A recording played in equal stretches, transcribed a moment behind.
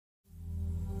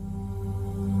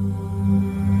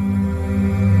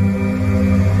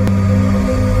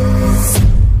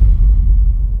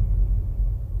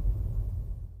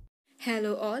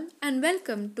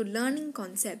welcome to Learning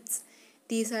Concepts.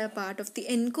 These are a part of the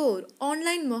Ncore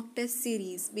online mock test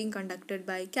series being conducted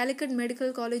by Calicut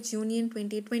Medical College Union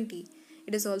 2020.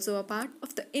 It is also a part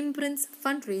of the Imprints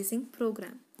fundraising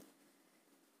program.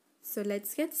 So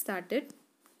let's get started.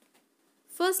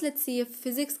 First, let's see a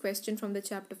physics question from the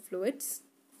chapter Fluids.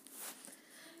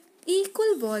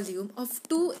 Equal volume of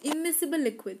two immiscible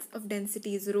liquids of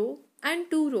densities ρ and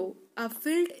 2ρ are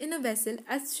filled in a vessel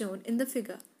as shown in the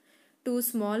figure. Two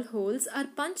small holes are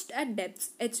punched at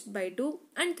depths h by 2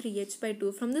 and 3h by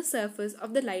 2 from the surface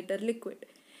of the lighter liquid.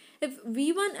 If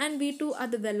v1 and v2 are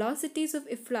the velocities of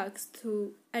efflux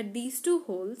through at these two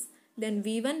holes, then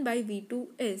v1 by v2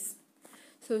 is.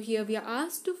 So here we are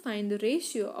asked to find the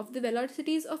ratio of the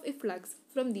velocities of efflux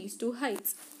from these two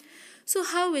heights. So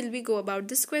how will we go about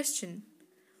this question?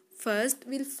 First,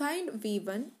 we'll find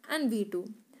v1 and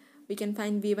v2. We can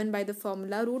find v1 by the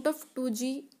formula root of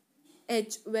 2g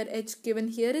h, where h given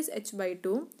here is h by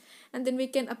 2, and then we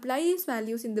can apply these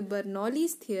values in the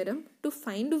Bernoulli's theorem to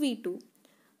find v2.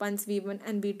 Once v1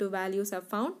 and v2 values are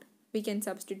found, we can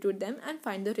substitute them and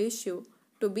find the ratio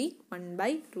to be 1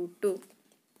 by root 2.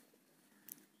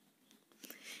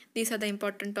 These are the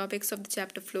important topics of the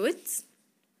chapter Fluids.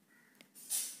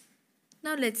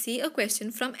 Now let's see a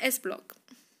question from S block.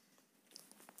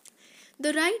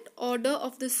 The right order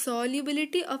of the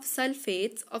solubility of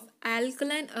sulfates of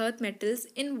alkaline earth metals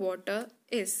in water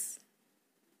is.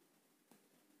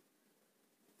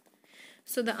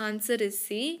 So the answer is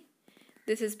C.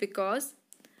 This is because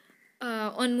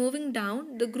on moving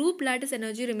down, the group lattice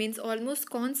energy remains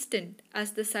almost constant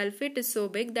as the sulfate is so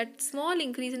big that small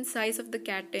increase in size of the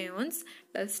cations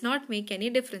does not make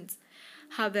any difference.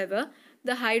 However,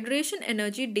 the hydration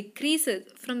energy decreases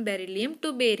from beryllium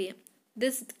to barium.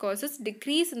 This causes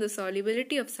decrease in the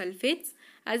solubility of sulfates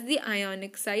as the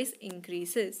ionic size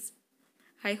increases.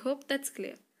 I hope that's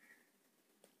clear.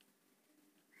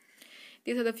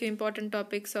 These are the few important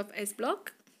topics of S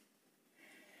block.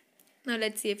 Now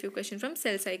let's see a few questions from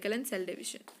cell cycle and cell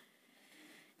division.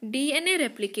 DNA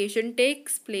replication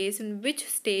takes place in which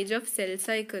stage of cell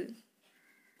cycle?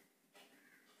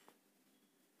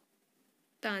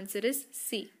 The answer is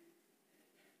C.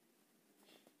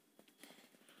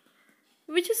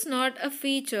 Which is not a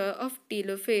feature of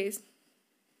telophase?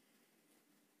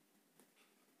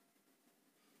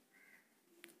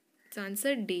 It's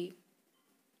answer D.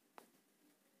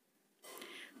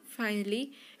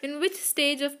 Finally, in which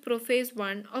stage of prophase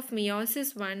 1 of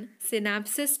meiosis 1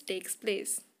 synapsis takes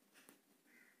place?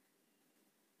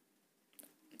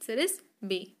 Answer is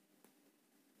B.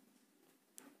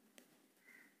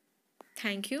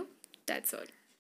 Thank you. That's all.